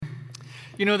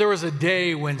You know, there was a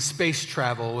day when space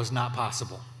travel was not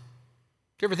possible.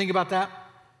 Did you ever think about that?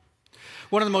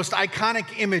 One of the most iconic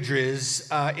images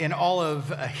in all of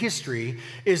history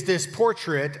is this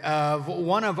portrait of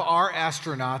one of our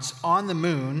astronauts on the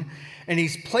moon, and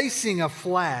he's placing a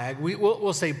flag,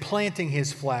 we'll say planting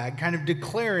his flag, kind of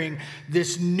declaring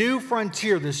this new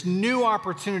frontier, this new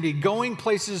opportunity, going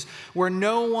places where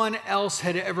no one else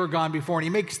had ever gone before. And he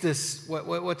makes this,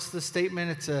 what's the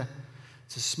statement? It's a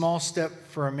small step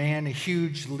for a man, a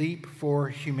huge leap for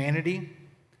humanity.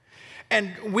 And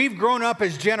we've grown up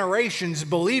as generations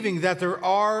believing that there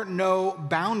are no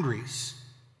boundaries.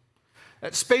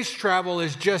 That space travel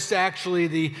is just actually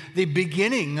the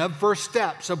beginning of first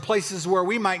steps of places where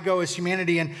we might go as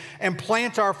humanity and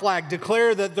plant our flag,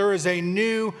 declare that there is a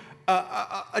new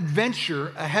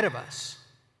adventure ahead of us,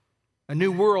 a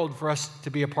new world for us to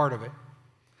be a part of it.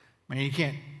 I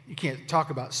mean, you can't talk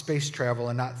about space travel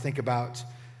and not think about,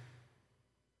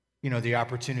 the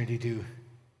opportunity to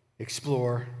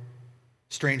explore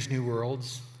strange new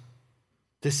worlds,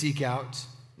 to seek out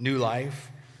new life,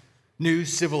 new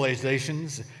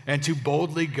civilizations, and to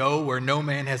boldly go where no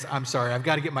man has. I'm sorry, I've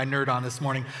got to get my nerd on this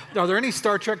morning. Are there any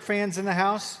Star Trek fans in the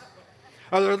house?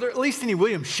 Are there at least any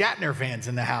William Shatner fans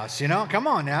in the house? Come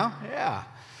on now.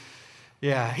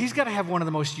 Yeah, he's got to have one of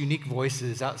the most unique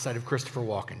voices outside of Christopher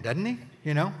Walken, doesn't he?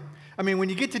 I mean, when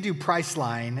you get to do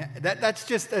Priceline,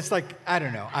 that's like, I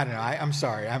don't know. I'm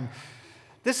sorry.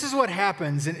 This is what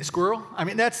happens in Squirrel. I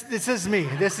mean, this is me.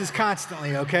 This is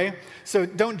constantly, okay? So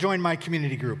don't join my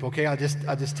community group, okay? I'll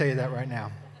just tell you that right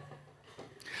now.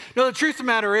 No, the truth of the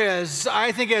matter is,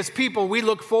 I think as people, we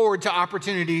look forward to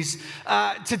opportunities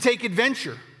to take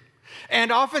adventure.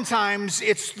 And oftentimes,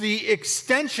 it's the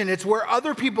extension, it's where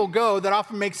other people go that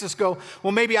often makes us go,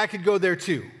 well, maybe I could go there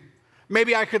too.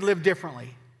 Maybe I could live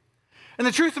differently. And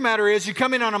the truth of the matter is, you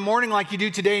come in on a morning like you do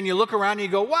today and you look around and you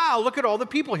go, wow, look at all the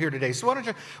people here today. So why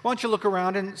don't you look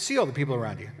around and see all the people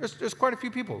around you? There's quite a few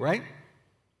people, right?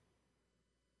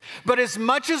 But as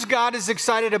much as God is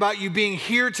excited about you being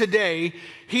here today,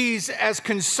 he's as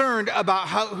concerned about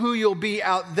who you'll be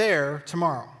out there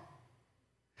tomorrow.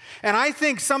 And I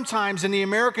think sometimes in the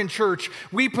American church,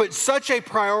 we put such a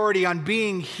priority on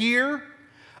being here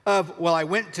I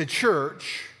went to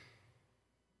church,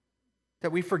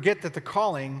 that we forget that the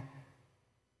calling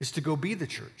is to go be the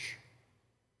church,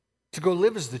 to go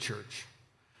live as the church,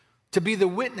 to be the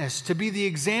witness, to be the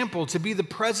example, to be the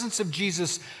presence of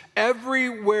Jesus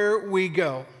everywhere we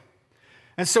go.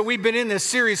 And so we've been in this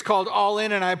series called All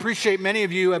In, and I appreciate many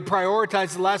of you have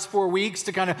prioritized the last 4 weeks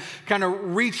to kind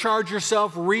of recharge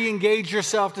yourself, re-engage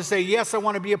yourself, to say, yes, I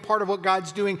want to be a part of what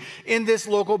God's doing in this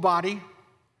local body.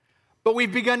 But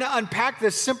we've begun to unpack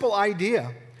this simple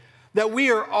idea that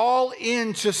we are all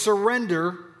in to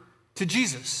surrender to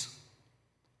Jesus.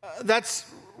 That's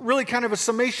really kind of a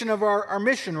summation of our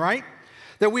mission, right?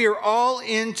 That we are all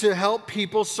in to help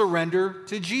people surrender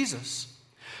to Jesus.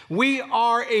 We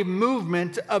are a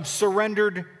movement of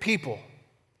surrendered people.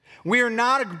 We are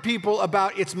not a people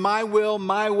about it's my will,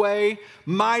 my way,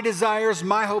 my desires,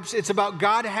 my hopes. It's about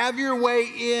God, have your way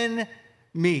in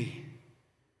me.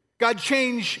 God,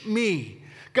 change me.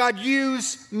 God,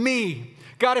 use me.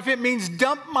 God, if it means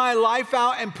dump my life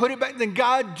out and put it back, then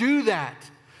God, do that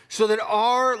so that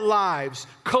our lives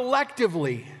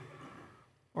collectively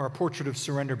are a portrait of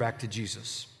surrender back to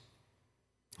Jesus.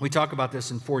 We talk about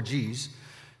this in 4 Gs,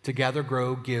 to gather,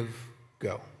 grow, give,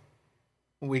 go.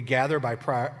 We gather by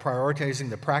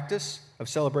prioritizing the practice of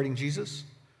celebrating Jesus.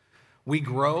 We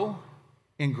grow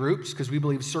in groups because we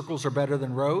believe circles are better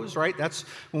than rows, right? That's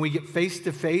when we get face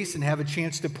to face and have a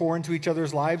chance to pour into each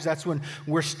other's lives. That's when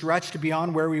we're stretched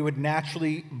beyond where we would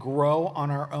naturally grow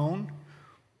on our own.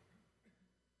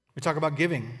 We talk about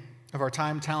giving of our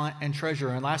time, talent, and treasure.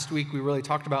 And last week we really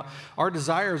talked about our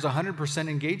desire is 100%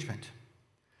 engagement.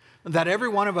 That every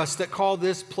one of us that call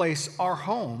this place our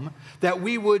home, that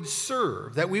we would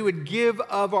serve, that we would give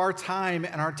of our time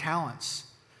and our talents,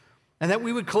 and that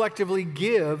we would collectively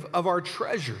give of our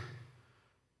treasure.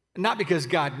 Not because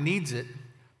God needs it,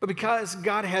 but because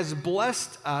God has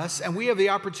blessed us and we have the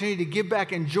opportunity to give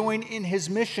back and join in his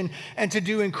mission and to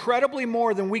do incredibly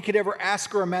more than we could ever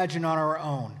ask or imagine on our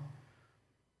own.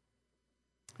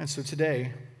 And so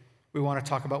today, we want to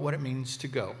talk about what it means to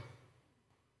go.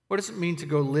 What does it mean to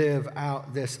go live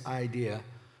out this idea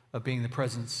of being the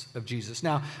presence of Jesus?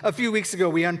 Now, a few weeks ago,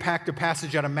 we unpacked a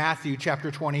passage out of Matthew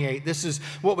chapter 28. This is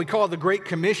what we call the Great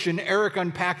Commission. Eric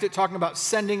unpacked it, talking about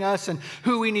sending us and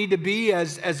who we need to be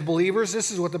as believers. This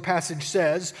is what the passage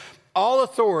says. All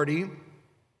authority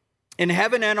in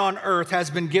heaven and on earth has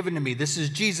been given to me. This is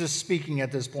Jesus speaking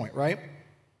at this point, right?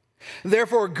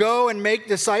 Therefore, go and make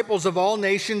disciples of all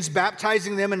nations,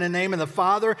 baptizing them in the name of the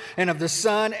Father and of the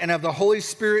Son and of the Holy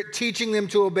Spirit, teaching them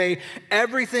to obey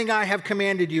everything I have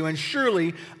commanded you, and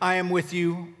surely I am with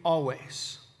you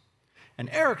always. And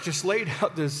Eric just laid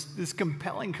out this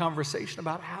compelling conversation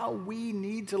about how we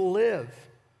need to live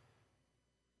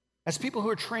as people who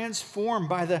are transformed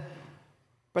by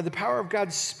the power of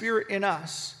God's Spirit in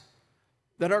us.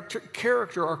 That our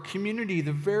character, our community,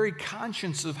 the very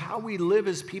conscience of how we live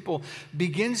as people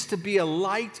begins to be a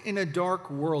light in a dark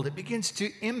world. It begins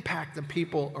to impact the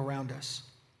people around us.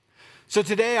 So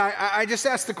today, I just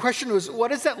asked the question what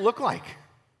does that look like?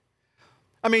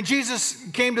 I mean, Jesus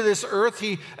came to this earth.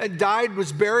 He died,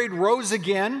 was buried, rose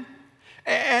again.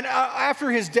 And after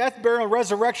his death, burial, and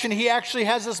resurrection, he actually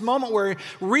has this moment where he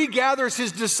regathers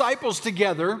his disciples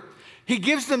together. He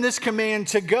gives them this command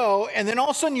to go, and then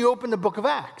all of a sudden you open the book of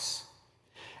Acts.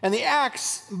 And the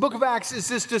book of Acts is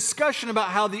this discussion about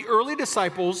how the early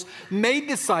disciples made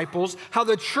disciples, how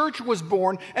the church was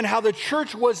born, and how the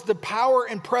church was the power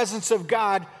and presence of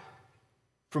God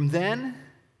from then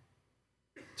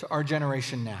to our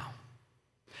generation now.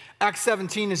 Acts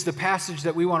 17 is the passage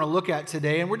that we want to look at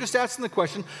today, and we're just asking the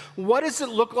question, what does it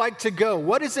look like to go?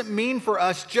 What does it mean for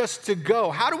us just to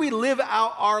go? How do we live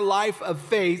out our life of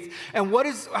faith, and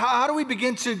how do we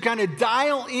begin to kind of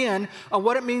dial in on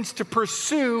what it means to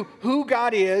pursue who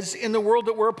God is in the world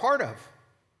that we're a part of?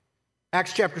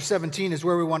 Acts chapter 17 is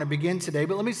where we want to begin today,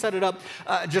 but let me set it up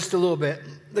just a little bit.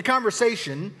 The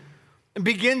conversation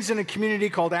begins in a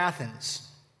community called Athens.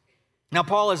 Now,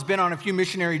 Paul has been on a few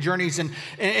missionary journeys, and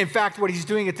in fact, what he's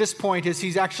doing at this point is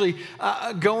he's actually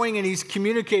going and he's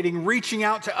communicating, reaching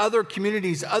out to other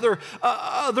communities, other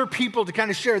people to kind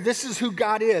of share, this is who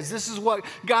God is, this is what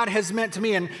God has meant to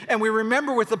me. And we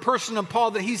remember with the person of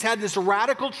Paul that he's had this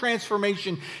radical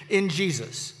transformation in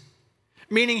Jesus,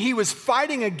 meaning he was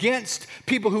fighting against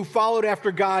people who followed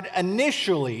after God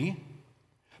initially,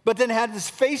 but then had this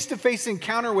face-to-face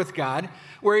encounter with God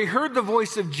where he heard the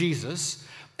voice of Jesus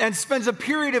and spends a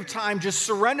period of time just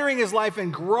surrendering his life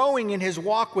and growing in his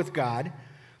walk with God.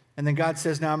 And then God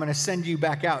says, now I'm going to send you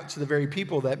back out to the very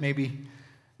people that maybe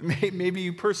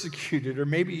you persecuted or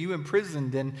maybe you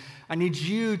imprisoned. And I need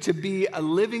you to be a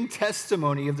living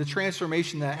testimony of the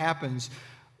transformation that happens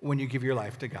when you give your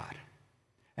life to God.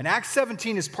 And Acts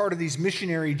 17 is part of these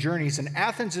missionary journeys, and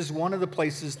Athens is one of the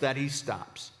places that he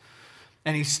stops.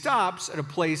 And he stops at a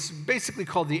place basically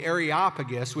called the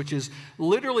Areopagus, which is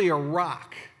literally a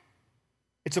rock.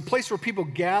 It's a place where people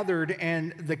gathered,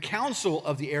 and the council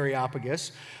of the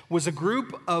Areopagus was a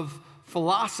group of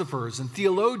philosophers and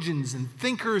theologians and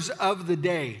thinkers of the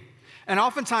day. And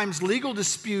oftentimes legal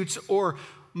disputes or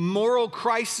moral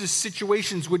crisis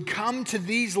situations would come to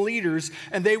these leaders,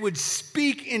 and they would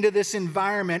speak into this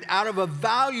environment out of a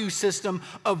value system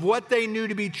of what they knew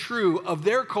to be true of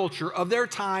their culture, of their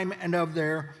time, and of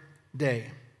their day.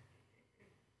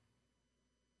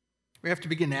 We have to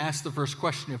begin to ask the first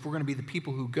question if we're going to be the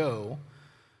people who go.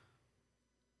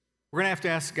 We're going to have to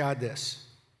ask God this: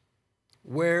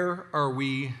 where are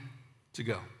we to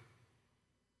go?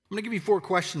 I'm going to give you 4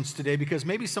 questions today because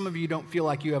maybe some of you don't feel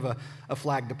like you have a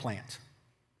flag to plant.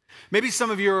 Maybe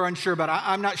some of you are unsure about,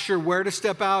 I'm not sure where to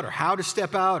step out or how to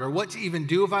step out or what to even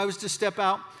do if I was to step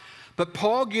out. But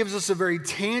Paul gives us a very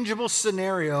tangible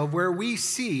scenario where we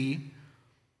see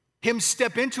him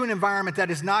step into an environment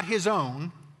that is not his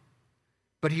own,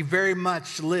 but he very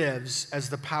much lives as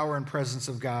the power and presence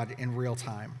of God in real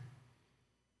time.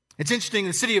 It's interesting,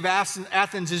 the city of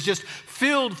Athens is just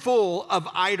filled full of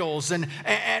idols and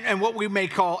what we may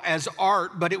call as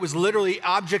art, but it was literally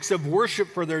objects of worship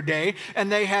for their day.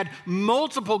 And they had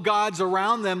multiple gods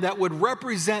around them that would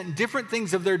represent different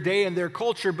things of their day and their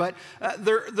culture. But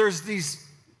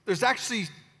there's actually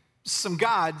some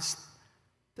gods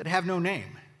that have no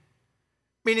name.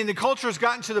 Meaning the culture has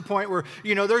gotten to the point where,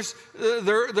 there's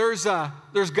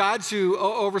gods who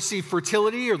oversee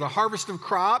fertility or the harvest of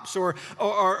crops or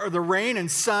the rain and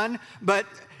sun. But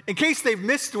in case they've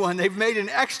missed one, they've made an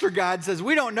extra god that says,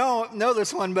 we don't know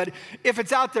this one, but if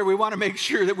it's out there, we want to make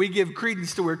sure that we give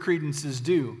credence to where credence is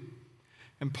due.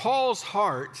 And Paul's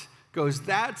heart goes,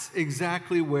 that's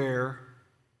exactly where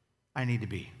I need to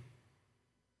be.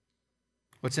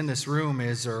 What's in this room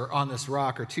or on this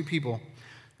rock are 2 people.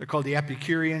 They're called the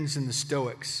Epicureans and the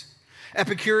Stoics.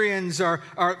 Epicureans are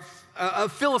a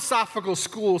philosophical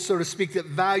school, so to speak, that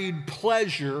valued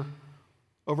pleasure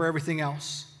over everything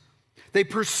else. They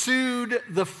pursued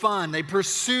the fun. They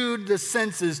pursued the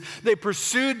senses. They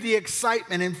pursued the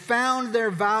excitement and found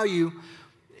their value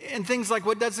in things like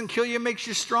what doesn't kill you makes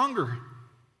you stronger.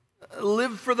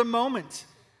 Live for the moment.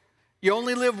 You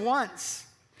only live once.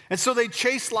 And so they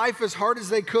chased life as hard as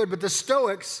they could. But the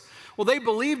Stoics, well, they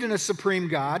believed in a supreme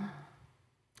God,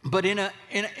 but in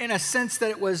a sense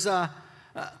that it was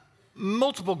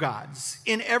multiple gods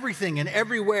in everything and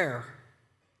everywhere.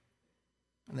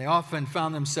 And they often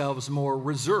found themselves more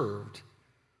reserved,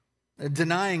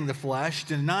 denying the flesh,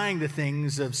 denying the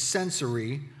things of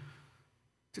sensory,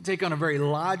 to take on a very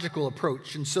logical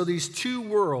approach. And so these two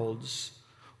worlds,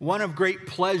 one of great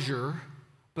pleasure,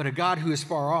 but a God who is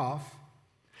far off,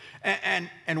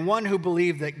 and one who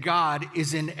believed that God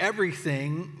is in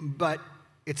everything, but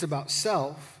it's about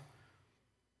self,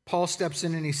 Paul steps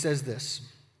in and he says this,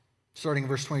 starting in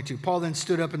verse 22. Paul then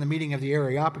stood up in the meeting of the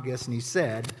Areopagus and he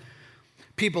said,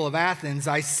 "People of Athens,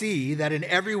 I see that in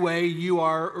every way you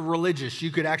are religious."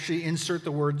 You could actually insert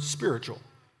the word spiritual.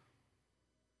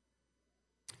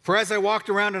 "For as I walked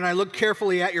around and I looked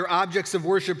carefully at your objects of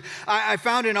worship, I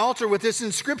found an altar with this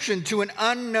inscription, 'To an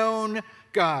unknown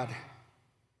God.'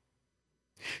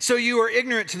 So you are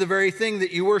ignorant to the very thing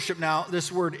that you worship." Now,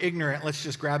 this word ignorant, let's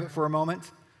just grab it for a moment.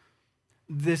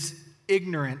 This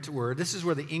ignorant word, this is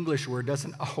where the English word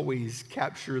doesn't always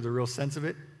capture the real sense of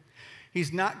it.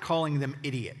 He's not calling them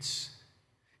idiots.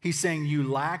 He's saying you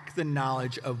lack the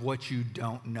knowledge of what you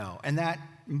don't know. And that,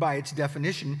 by its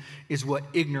definition, is what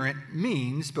ignorant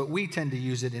means, but we tend to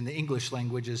use it in the English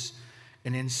language as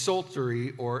an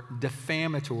insultory or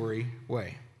defamatory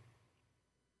way.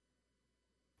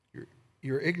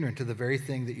 You're ignorant of the very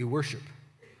thing that you worship.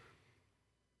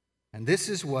 And this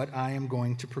is what I am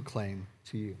going to proclaim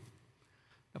to you.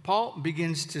 Now, Paul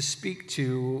begins to speak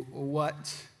to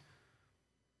what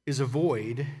is a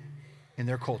void in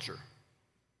their culture.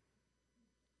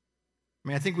 I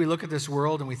mean, I think we look at this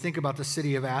world and we think about the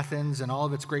city of Athens and all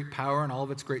of its great power and all of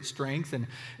its great strength, and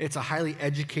it's a highly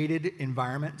educated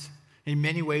environment. In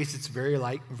many ways, it's very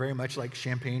much like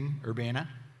Champaign-Urbana.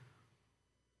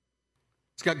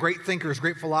 It's got great thinkers,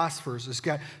 great philosophers. It's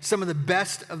got some of the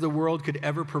best of the world could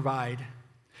ever provide.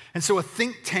 And so a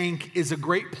think tank is a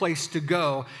great place to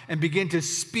go and begin to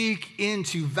speak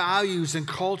into values and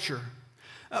culture.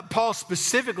 Paul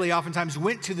specifically oftentimes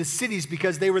went to the cities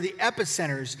because they were the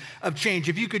epicenters of change.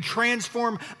 If you could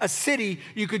transform a city,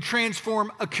 you could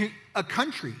transform a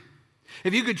country.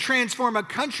 If you could transform a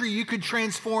country, you could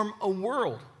transform a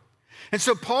world. And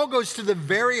so Paul goes to the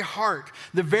very heart,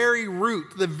 the very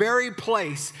root, the very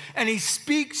place, and he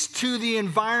speaks to the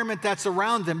environment that's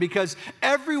around them, because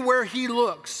everywhere he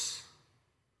looks,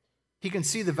 he can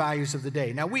see the values of the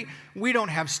day. Now, we don't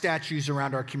have statues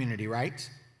around our community, right?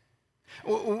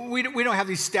 We don't have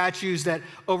these statues that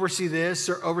oversee this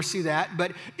or oversee that.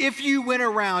 But if you went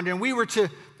around and we were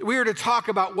to talk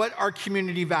about what our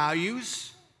community values,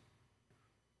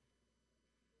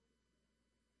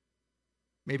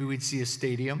 maybe we'd see a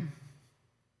stadium.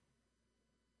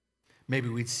 Maybe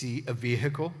we'd see a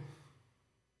vehicle.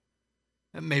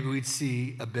 Maybe we'd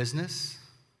see a business.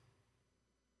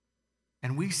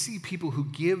 And we see people who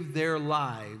give their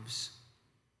lives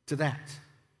to that,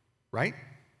 right?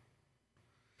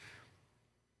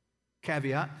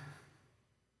 Caveat.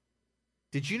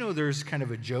 Did you know there's kind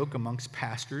of a joke amongst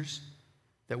pastors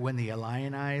that when the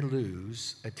Illini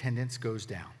lose, attendance goes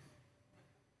down?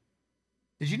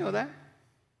 Did you know that?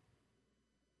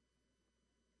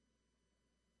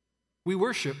 We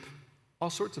worship all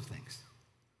sorts of things.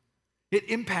 It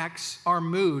impacts our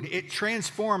mood. It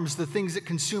transforms the things that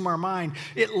consume our mind.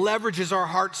 It leverages our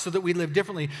hearts so that we live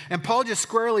differently. And Paul just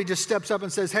squarely steps up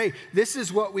and says, hey, this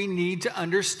is what we need to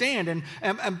understand.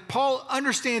 And Paul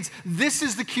understands this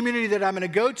is the community that I'm going to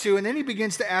go to. And then he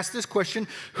begins to ask this question,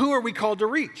 who are we called to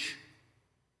reach?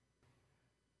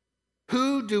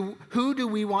 Who do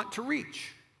we want to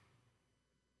reach?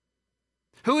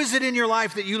 Who is it in your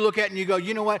life that you look at and you go,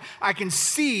 you know what, I can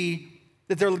see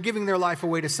that they're giving their life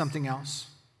away to something else.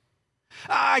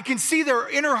 I can see their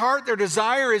inner heart, their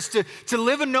desire is to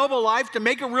live a noble life, to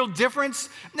make a real difference.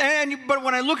 But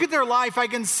when I look at their life, I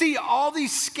can see all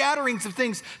these scatterings of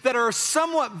things that are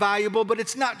somewhat valuable, but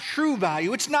it's not true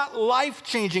value. It's not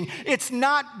life-changing. It's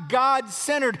not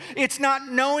God-centered. It's not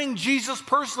knowing Jesus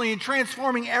personally and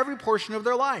transforming every portion of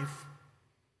their life.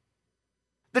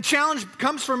 The challenge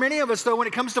comes for many of us, though, when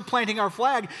it comes to planting our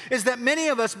flag, is that many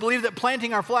of us believe that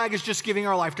planting our flag is just giving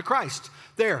our life to Christ.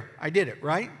 There, I did it,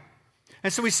 right?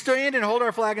 And so we stand and hold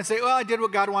our flag and say, well, I did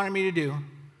what God wanted me to do.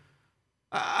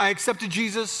 I accepted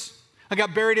Jesus. I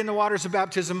got buried in the waters of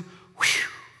baptism. Whew.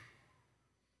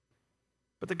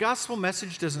 But the gospel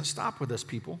message doesn't stop with us,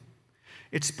 people.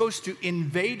 It's supposed to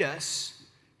invade us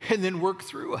and then work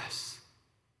through us.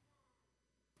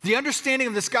 The understanding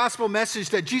of this gospel message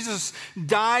that Jesus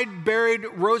died, buried,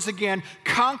 rose again,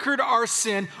 conquered our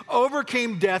sin,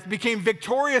 overcame death, became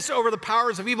victorious over the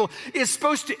powers of evil, is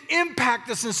supposed to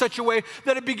impact us in such a way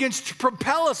that it begins to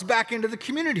propel us back into the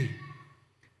community.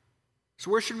 So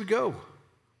where should we go?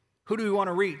 Who do we want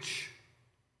to reach?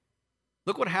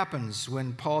 Look what happens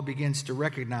when Paul begins to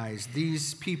recognize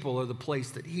these people are the place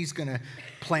that he's going to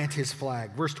plant his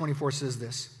flag. Verse 24 says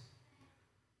this: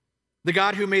 "The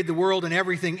God who made the world and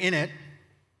everything in it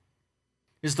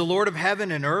is the Lord of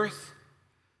heaven and earth.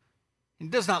 He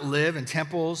does not live in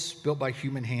temples built by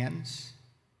human hands.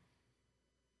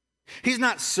 He's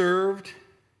not served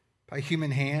by human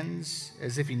hands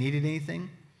as if he needed anything.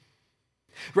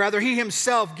 Rather, he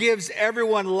himself gives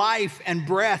everyone life and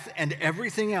breath and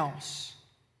everything else.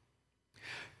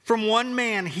 From one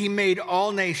man he made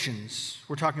all nations,"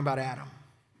 we're talking about Adam,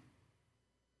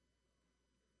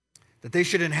 "that they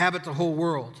should inhabit the whole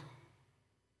world.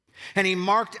 And he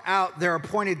marked out their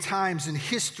appointed times in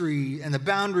history and the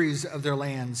boundaries of their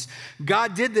lands.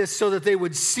 God did this so that they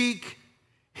would seek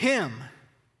him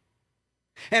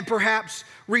and perhaps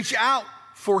reach out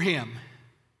for him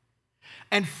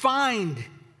and find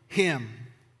him.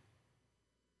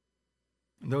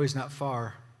 And though he's not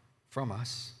far from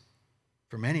us,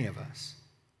 for many of us,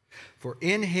 for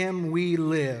in him we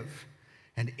live,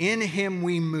 and in him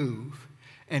we move,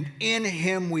 and in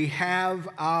him we have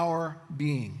our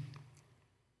being."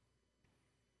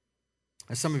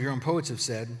 As some of your own poets have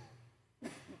said,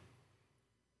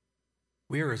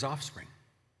 we are his offspring.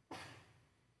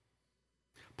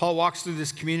 Paul walks through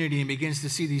this community and begins to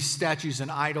see these statues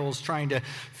and idols, trying to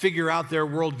figure out their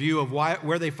worldview of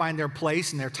where they find their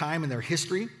place in their time and their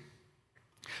history.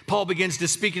 Paul begins to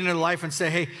speak into their life and say,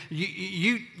 hey,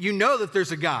 you know that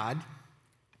there's a God,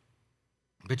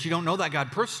 but you don't know that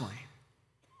God personally.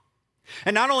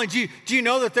 And not only do you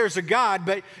know that there's a God,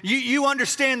 but you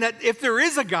understand that if there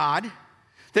is a God,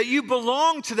 that you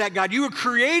belong to that God. You were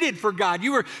created for God.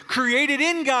 You were created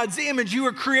in God's image. You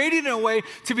were created in a way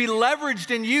to be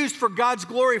leveraged and used for God's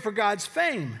glory, for God's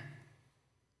fame.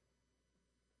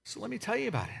 So let me tell you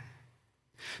about it.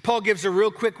 Paul gives a real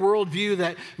quick worldview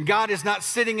that God is not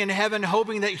sitting in heaven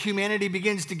hoping that humanity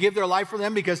begins to give their life for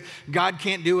them because God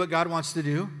can't do what God wants to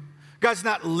do. God's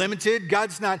not limited.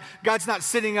 God's not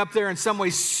sitting up there in some way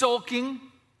sulking.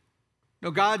 No,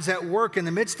 God's at work in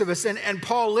the midst of us. And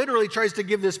Paul literally tries to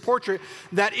give this portrait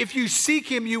that if you seek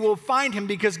him, you will find him,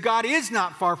 because God is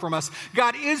not far from us.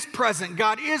 God is present.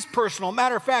 God is personal.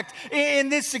 Matter of fact, in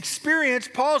this experience,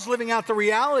 Paul's living out the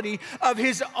reality of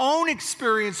his own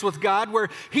experience with God, where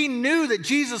he knew that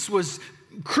Jesus was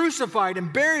crucified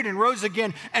and buried and rose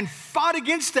again, and fought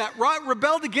against that,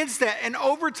 rebelled against that. And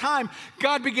over time,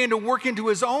 God began to work into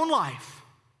his own life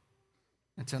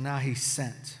until now he's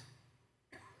sent.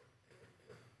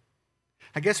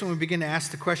 I guess when we begin to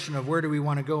ask the question of where do we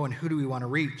want to go and who do we want to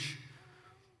reach,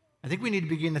 I think we need to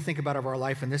begin to think about our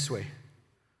life in this way.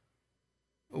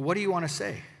 What do you want to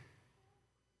say?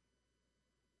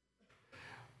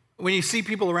 When you see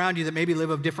people around you that maybe live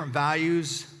of different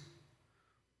values,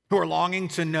 who are longing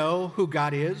to know who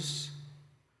God is,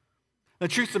 the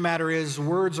truth of the matter is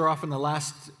words are often the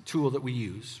last tool that we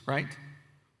use, right?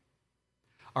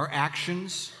 Our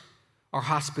actions, our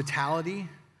hospitality,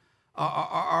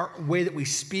 our way that we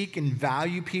speak and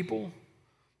value people,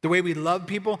 the way we love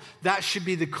people, that should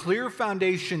be the clear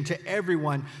foundation to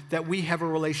everyone that we have a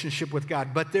relationship with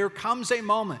God. But there comes a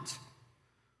moment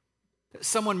that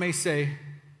someone may say,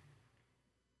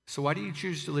 so why do you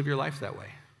choose to live your life that way?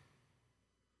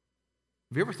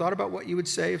 Have you ever thought about what you would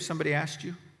say if somebody asked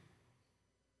you?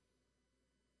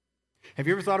 Have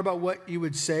you ever thought about what you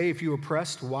would say if you were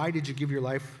pressed? Why did you give your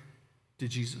life to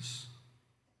Jesus?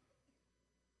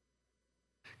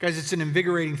 Guys, it's an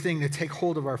invigorating thing to take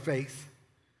hold of our faith,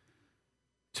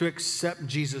 to accept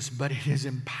Jesus, but it is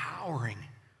empowering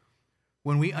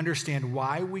when we understand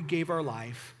why we gave our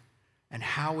life and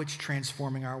how it's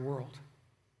transforming our world.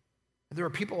 There are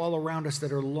people all around us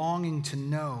that are longing to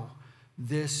know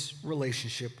this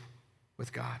relationship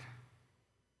with God.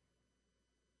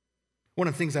 One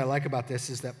of the things I like about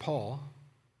this is that Paul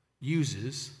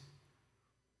uses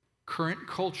current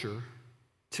culture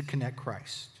to connect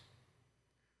Christ.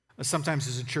 Sometimes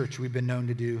as a church, we've been known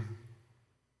to do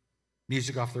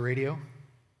music off the radio,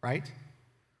 right?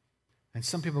 And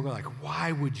some people go like,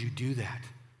 why would you do that?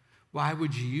 Why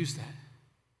would you use that?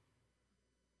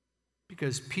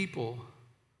 Because people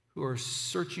who are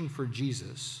searching for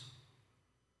Jesus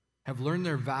have learned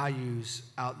their values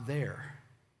out there.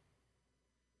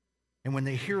 And when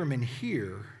they hear him in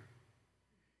here,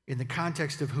 in the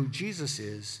context of who Jesus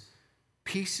is,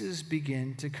 pieces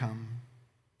begin to come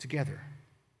together.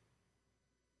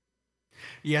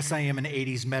 Yes, I am an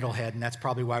 80s metalhead, and that's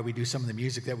probably why we do some of the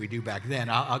music that we do back then.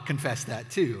 I'll confess that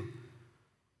too.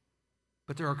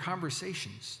 But there are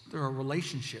conversations, there are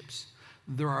relationships,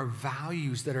 there are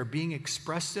values that are being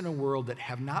expressed in a world that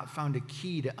have not found a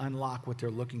key to unlock what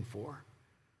they're looking for.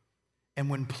 And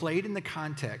when played in the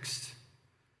context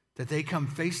that they come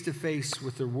face to face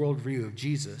with their worldview of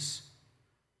Jesus,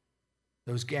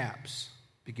 those gaps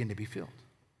begin to be filled.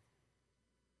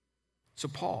 So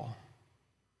Paul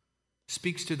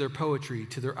speaks to their poetry,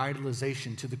 to their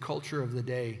idolization, to the culture of the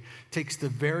day, takes the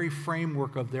very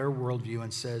framework of their worldview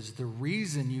and says, the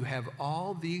reason you have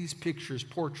all these pictures,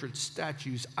 portraits,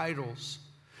 statues, idols,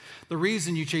 the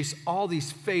reason you chase all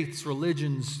these faiths,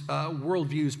 religions,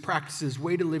 worldviews, practices,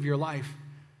 way to live your life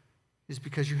is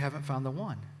because you haven't found the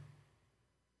one.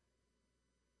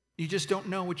 You just don't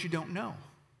know what you don't know.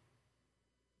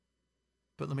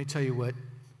 But let me tell you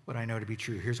what I know to be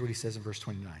true. Here's what he says in verse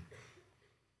 29.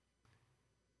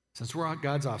 Since we're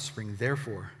God's offspring,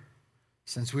 therefore,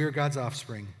 since we are God's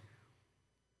offspring,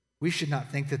 we should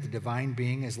not think that the divine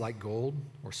being is like gold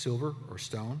or silver or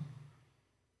stone,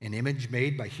 an image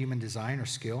made by human design or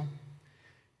skill.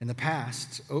 In the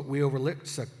past, we overlooked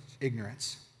such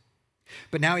ignorance.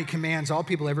 But now he commands all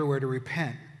people everywhere to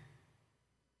repent.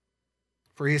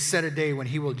 For he has set a day when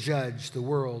he will judge the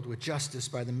world with justice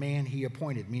by the man he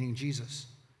appointed, meaning Jesus.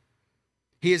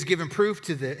 He has given proof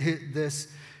to this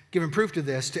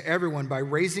to everyone by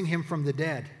raising him from the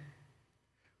dead.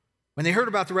 When they heard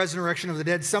about the resurrection of the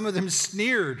dead, some of them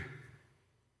sneered,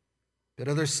 but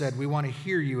others said, we want to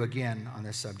hear you again on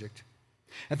this subject.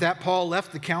 At that, Paul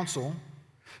left the council.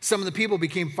 Some of the people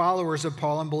became followers of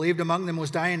Paul and believed. Among them was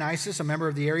Dionysius, a member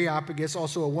of the Areopagus,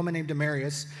 also a woman named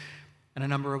Damaris, and a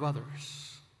number of others.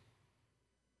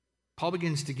 Paul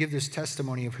begins to give this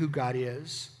testimony of who God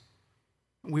is.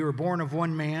 We were born of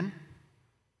one man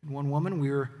and one woman. We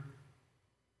are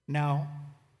now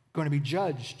going to be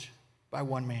judged by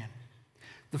one man.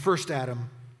 The first Adam,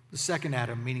 the second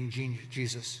Adam, meaning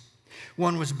Jesus.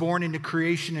 One was born into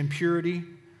creation in purity,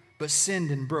 but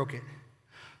sinned and broke it.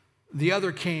 The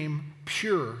other came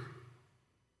pure,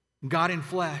 God in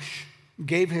flesh,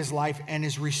 gave his life, and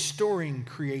is restoring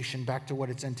creation back to what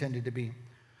it's intended to be.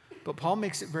 But Paul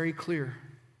makes it very clear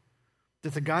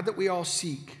that the God that we all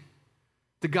seek,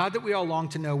 the God that we all long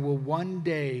to know, will one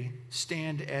day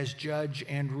stand as judge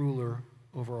and ruler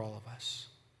over all of us.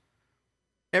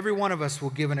 Every one of us will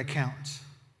give an account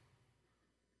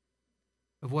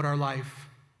of what our life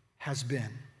has been.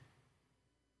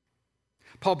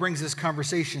 Paul brings this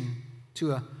conversation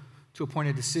to a point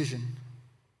of decision.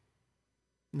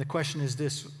 And the question is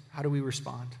this: how do we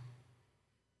respond?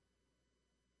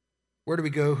 Where do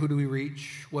we go? Who do we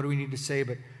reach? What do we need to say?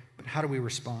 But how do we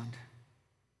respond?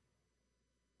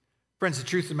 Friends, the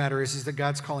truth of the matter is that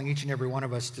God's calling each and every one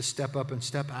of us to step up and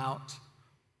step out.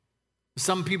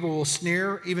 Some people will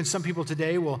sneer. Even some people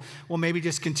today will maybe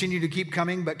just continue to keep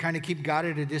coming, but kind of keep God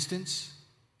at a distance.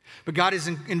 But God is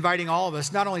inviting all of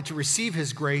us not only to receive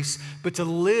his grace, but to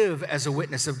live as a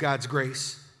witness of God's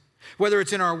grace. Whether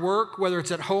it's in our work, whether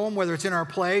it's at home, whether it's in our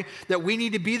play, that we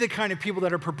need to be the kind of people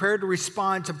that are prepared to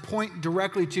respond, to point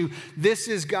directly to, this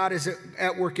is God is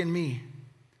at work in me.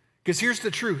 Because here's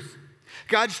the truth.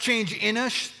 God's change in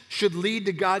us should lead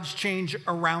to God's change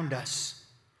around us.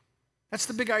 That's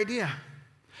the big idea.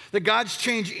 That God's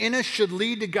change in us should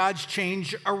lead to God's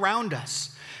change around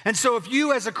us. And so if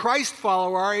you as a Christ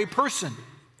follower are a person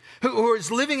who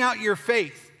is living out your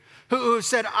faith, who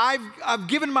said, I've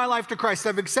given my life to Christ,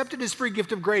 I've accepted his free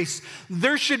gift of grace,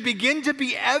 there should begin to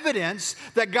be evidence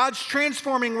that God's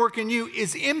transforming work in you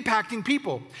is impacting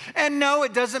people. And no,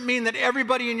 it doesn't mean that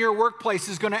everybody in your workplace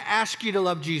is going to ask you to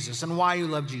love Jesus and why you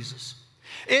love Jesus.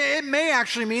 It may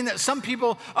actually mean that some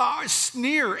people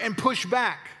sneer and push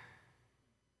back.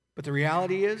 But the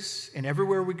reality is, and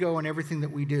everywhere we go and everything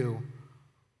that we do,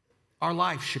 our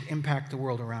life should impact the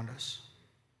world around us.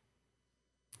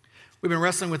 We've been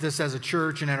wrestling with this as a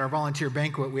church, and at our volunteer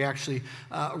banquet, we actually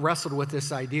wrestled with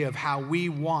this idea of how we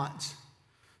want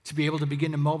to be able to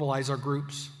begin to mobilize our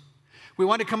groups. We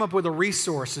want to come up with a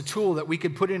resource, a tool that we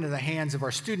could put into the hands of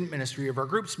our student ministry, of our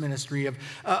groups ministry, of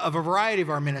a variety of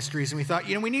our ministries. And we thought,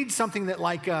 we need something that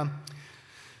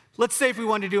let's say if we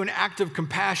wanted to do an act of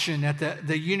compassion at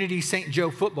the Unity St.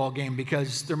 Joe football game,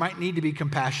 because there might need to be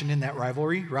compassion in that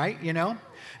rivalry, right?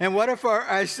 And what if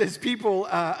as people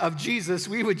of Jesus,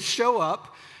 we would show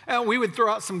up, we would throw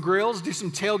out some grills, do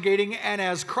some tailgating, and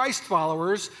as Christ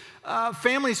followers,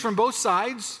 families from both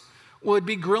sides would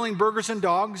be grilling burgers and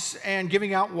dogs and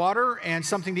giving out water and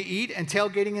something to eat and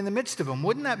tailgating in the midst of them.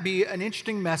 Wouldn't that be an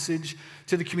interesting message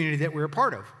to the community that we're a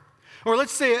part of? Or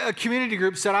let's say a community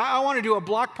group said, I want to do a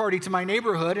block party to my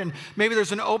neighborhood, and maybe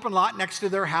there's an open lot next to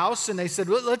their house, and they said,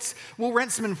 we'll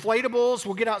rent some inflatables,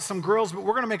 we'll get out some grills, but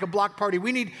we're going to make a block party.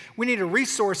 We need a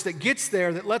resource that gets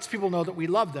there that lets people know that we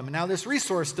love them. And now this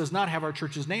resource does not have our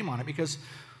church's name on it because,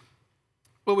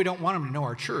 well, we don't want them to know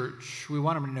our church. We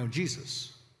want them to know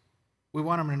Jesus. We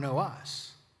want them to know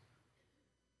us.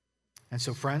 And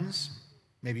so, friends,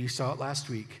 maybe you saw it last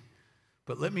week,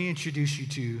 but let me introduce you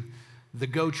to the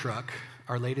Go Truck,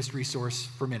 our latest resource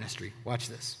for ministry. Watch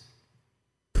this.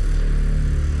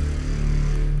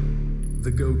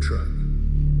 The Go Truck,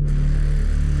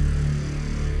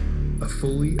 a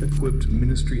fully equipped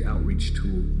ministry outreach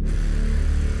tool.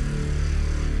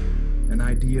 An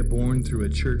idea born through a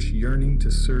church yearning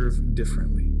to serve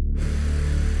differently.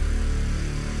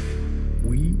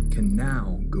 We can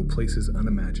now go places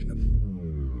unimaginable.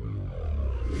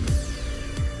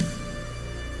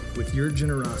 With your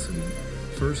generosity,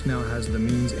 First now has the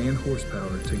means and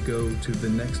horsepower to go to the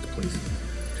next places,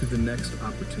 to the next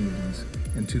opportunities,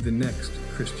 and to the next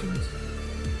Christians.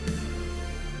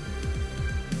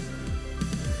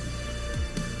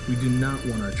 We do not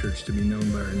want our church to be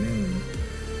known by our name,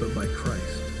 but by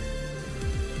Christ.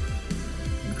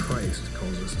 And Christ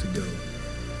calls us to go.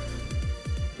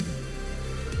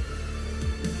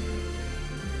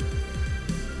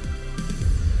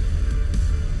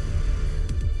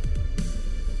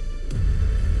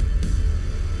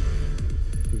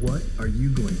 What are you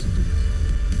going to do?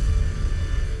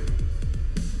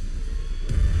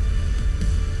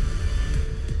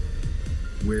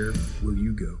 Where will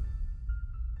you go?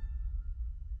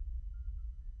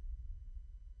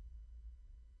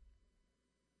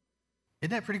 Isn't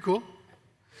that pretty cool?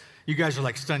 You guys are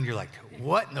like stunned. You're like,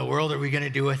 what in the world are we going to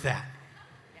do with that?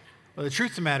 Well, the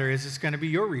truth of the matter is it's going to be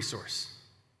your resource.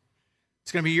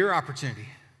 It's going to be your opportunity.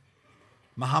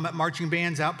 Muhammad marching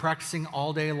band's out practicing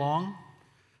all day long.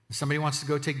 If somebody wants to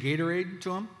go take Gatorade to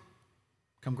them,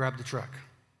 come grab the truck.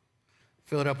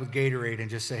 Fill it up with Gatorade and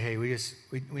just say, hey,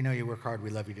 we know you work hard. We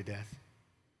love you to death.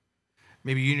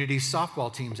 Maybe Unity's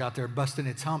softball team's out there busting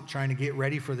its hump, trying to get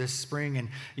ready for this spring, and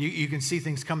you can see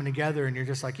things coming together, and you're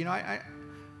just like,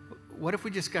 what if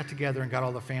we just got together and got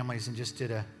all the families and just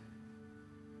did a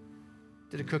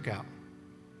cookout?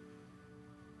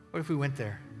 What if we went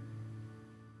there?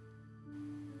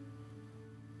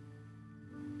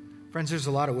 Friends, there's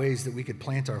a lot of ways that we could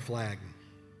plant our flag.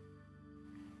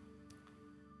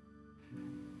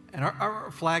 And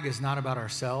our flag is not about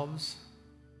ourselves.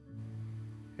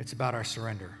 It's about our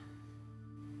surrender.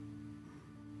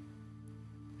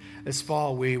 This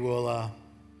fall, we're going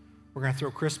to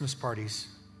throw Christmas parties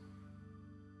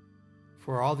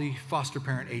for all the foster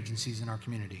parent agencies in our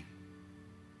community.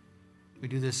 We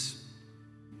do this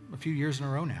a few years in a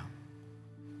row now.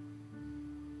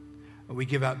 We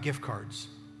give out gift cards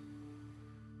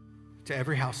to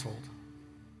every household.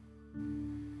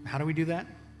 How do we do that?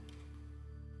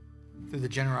 Through the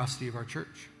generosity of our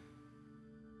church.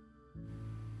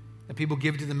 And people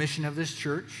give to the mission of this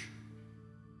church.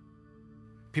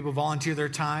 People volunteer their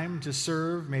time to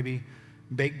serve, maybe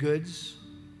bake goods.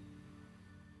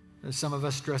 Some of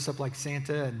us dress up like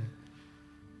Santa and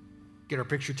get our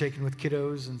picture taken with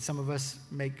kiddos, and some of us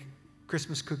make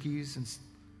Christmas cookies,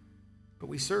 but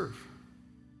we serve.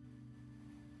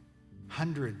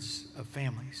 Hundreds of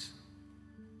families,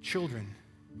 children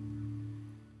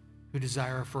who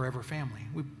desire a forever family.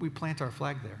 We plant our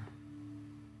flag there.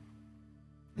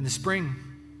 In the spring,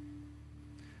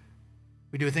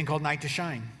 we do a thing called Night to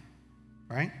Shine,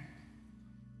 right?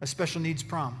 A special needs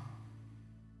prom.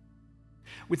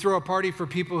 We throw a party for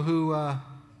people who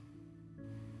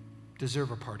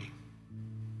deserve a party,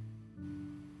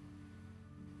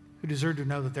 who deserve to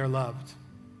know that they're loved.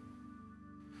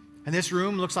 And this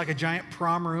room looks like a giant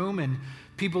prom room, and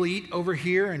people eat over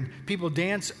here, and people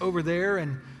dance over there,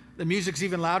 and the music's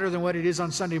even louder than what it is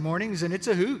on Sunday mornings, and it's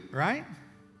a hoot, right?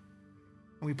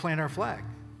 And we plant our flag.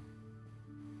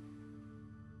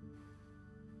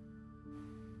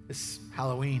 This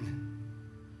Halloween,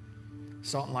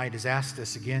 Salt and Light has asked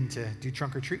us again to do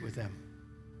trunk or treat with them.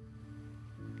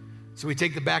 So we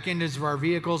take the back ends of our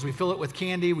vehicles, we fill it with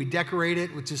candy, we decorate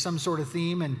it with some sort of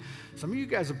theme, and some of you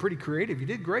guys are pretty creative. You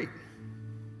did great.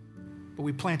 But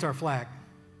we plant our flag.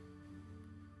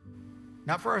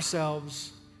 Not for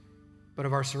ourselves, but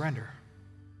of our surrender.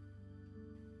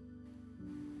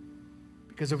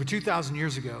 Because over 2,000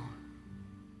 years ago,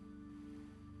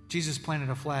 Jesus planted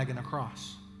a flag and a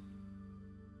cross.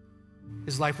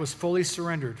 His life was fully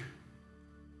surrendered.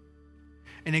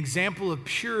 An example of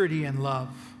purity and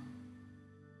love.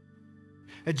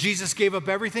 That Jesus gave up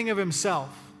everything of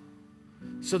himself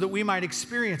so that we might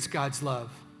experience God's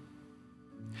love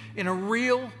in a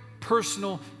real,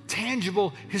 personal,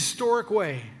 tangible, historic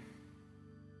way.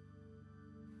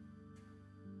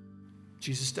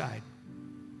 Jesus died,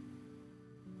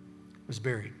 was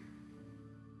buried,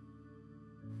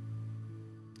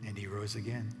 and he rose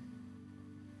again.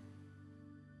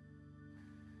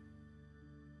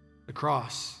 The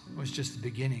cross was just the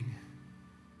beginning.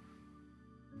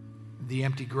 The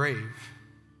empty grave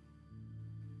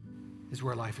is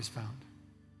where life is found.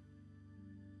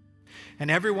 And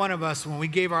every one of us, when we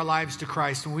gave our lives to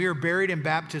Christ, when we were buried in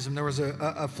baptism, there was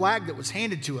a flag that was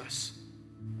handed to us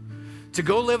to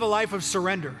go live a life of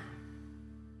surrender.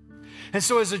 And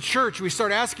so as a church, we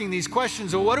start asking these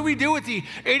questions. Well, what do we do with the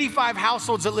 85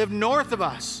 households that live north of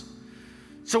us?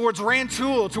 Towards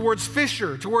Rantoul, towards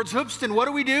Fisher, towards Hoopston, what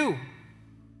do we do?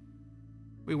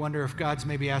 We wonder if God's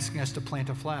maybe asking us to plant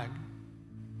a flag.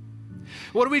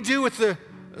 What do we do with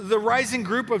the rising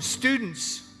group of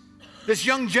students, this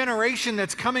young generation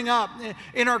that's coming up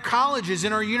in our colleges,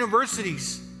 in our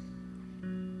universities?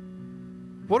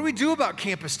 What do we do about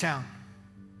Campus Town?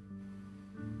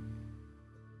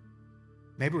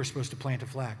 Maybe we're supposed to plant a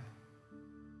flag.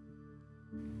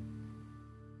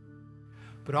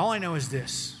 But all I know is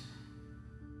this,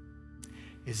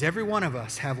 is every one of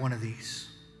us have one of these.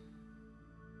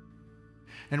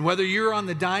 And whether you're on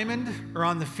the diamond or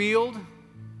on the field,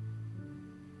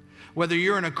 whether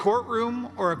you're in a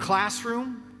courtroom or a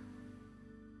classroom,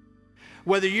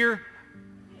 whether you're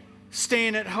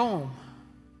staying at home,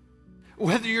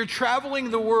 whether you're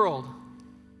traveling the world,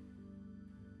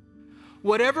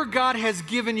 whatever God has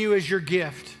given you as your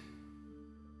gift,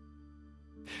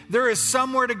 there is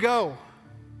somewhere to go.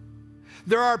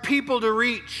 There are people to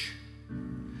reach.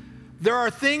 There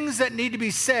are things that need to be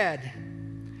said,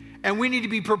 and we need to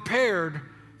be prepared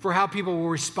for how people will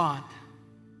respond.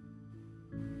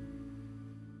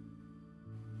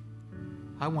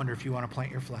 I wonder if you want to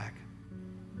plant your flag.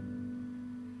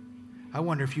 I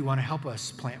wonder if you want to help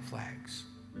us plant flags.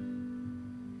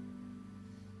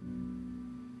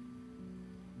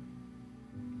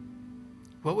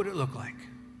 What would it look like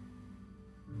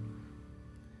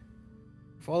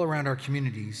if all around our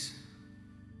communities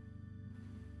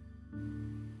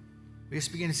we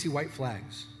just begin to see white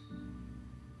flags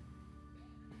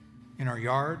in our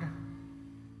yard,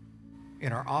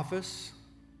 in our office,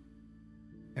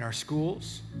 in our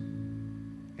schools,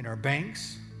 in our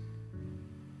banks,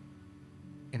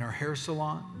 in our hair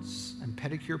salons and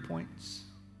pedicure points?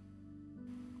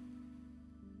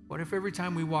 What if every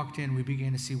time we walked in, we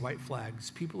began to see white flags,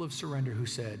 people of surrender who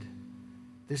said,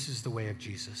 "This is the way of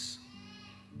Jesus.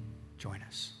 Join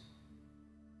us."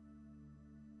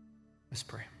 Let's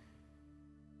pray.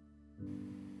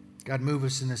 God, move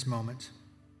us in this moment.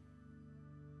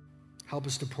 Help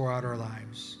us to pour out our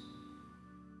lives.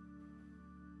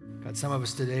 God, some of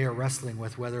us today are wrestling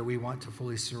with whether we want to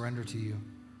fully surrender to you.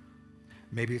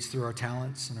 Maybe it's through our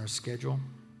talents and our schedule.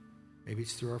 Maybe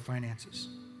it's through our finances.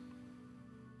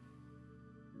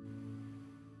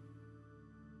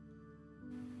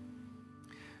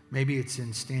 Maybe it's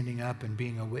in standing up and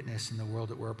being a witness in the world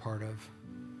that we're a part of.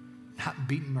 Not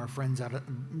beating our friends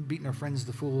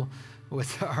the fool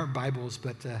with our Bibles,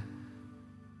 but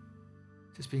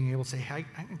just being able to say, hey,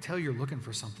 I can tell you're looking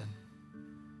for something.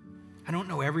 I don't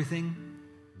know everything.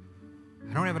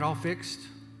 I don't have it all fixed.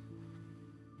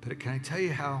 But can I tell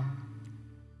you how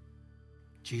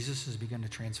Jesus has begun to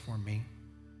transform me?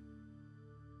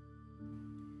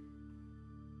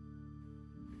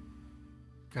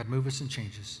 God, move us and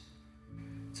change us.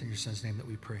 It's in your Son's name that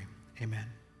we pray. Amen.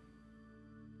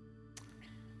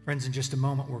 Friends, in just a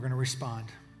moment, we're going to respond.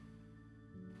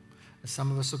 Some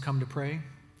of us will come to pray,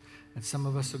 and some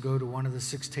of us will go to one of the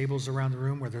 6 tables around the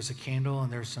room where there's a candle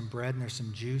and there's some bread and there's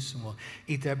some juice, and we'll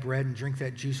eat that bread and drink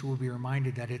that juice. We'll be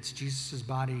reminded that it's Jesus'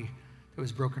 body that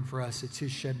was broken for us. It's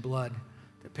his shed blood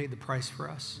that paid the price for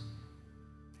us.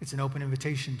 It's an open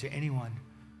invitation to anyone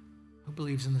who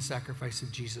believes in the sacrifice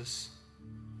of Jesus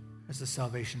as the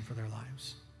salvation for their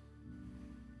lives.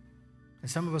 And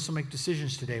some of us will make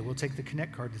decisions today. We'll take the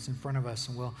Connect card that's in front of us,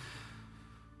 and we'll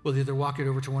either walk it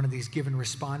over to one of these give and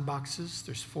respond boxes.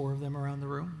 There's 4 of them around the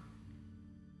room.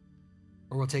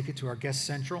 Or we'll take it to our guest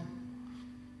central.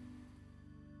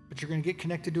 But you're going to get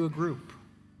connected to a group.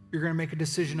 You're going to make a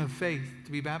decision of faith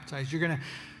to be baptized. You're going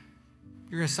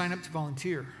to sign up to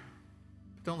volunteer.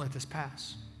 But don't let this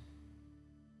pass.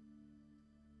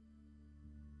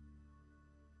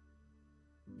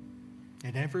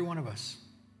 And every one of us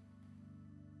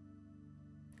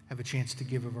have a chance to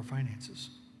give of our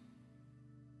finances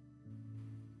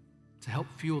to help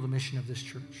fuel the mission of this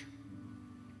church.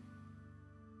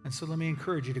 And so let me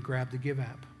encourage you to grab the Give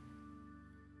app.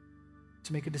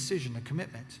 to make a decision, a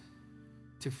commitment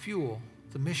to fuel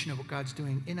the mission of what God's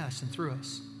doing in us and through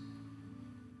us.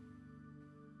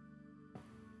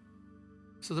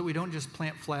 So that we don't just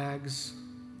plant flags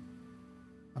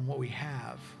on what we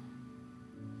have,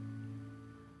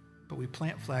 but we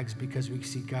plant flags because we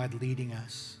see God leading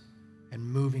us and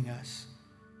moving us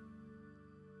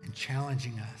and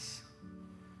challenging us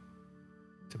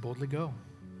to boldly go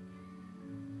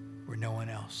where no one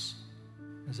else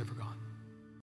has ever gone.